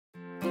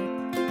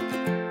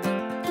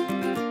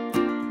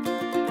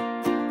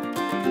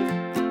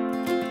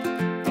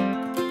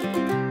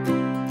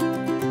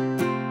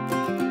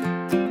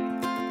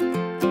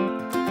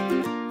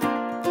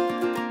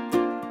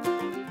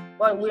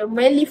we're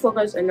mainly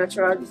focused on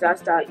natural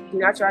disaster, the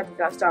natural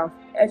disaster of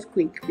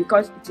earthquake,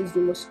 because it is the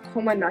most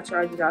common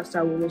natural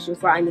disaster we know so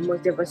far and the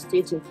most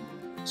devastating.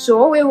 So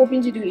what we're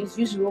hoping to do is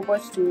use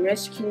robots to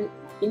rescue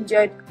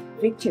injured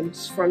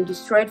victims from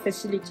destroyed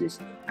facilities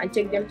and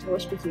take them to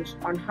hospitals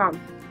unharmed.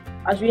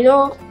 As we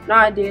know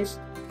nowadays,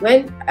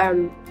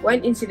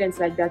 when incidents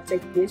like that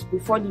take place,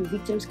 before the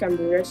victims can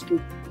be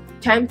rescued,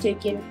 time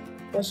taking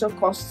also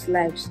costs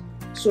lives.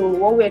 So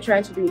what we're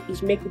trying to do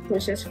is make the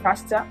process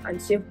faster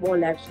and save more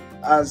lives.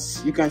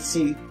 As you can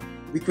see,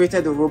 we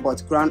created a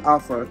robot, Grand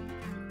Alpha.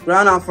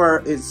 Grand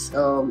Alpha is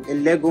a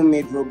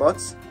Lego-made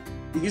robot.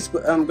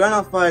 Grand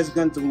Alpha is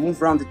going to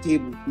move around the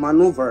table,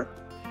 maneuver,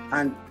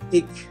 and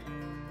take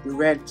the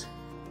red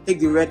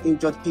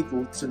injured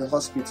people to the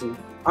hospital.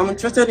 I'm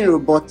interested in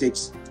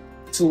robotics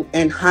to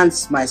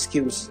enhance my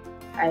skills.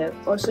 I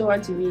also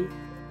want to be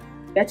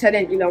better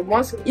than Elon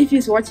Musk. If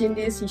he's watching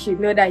this, he should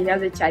know that he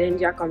has a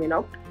challenger coming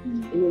up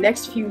in the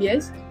next few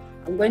years.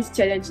 I'm going to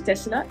challenge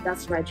Tesla.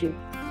 That's my dream.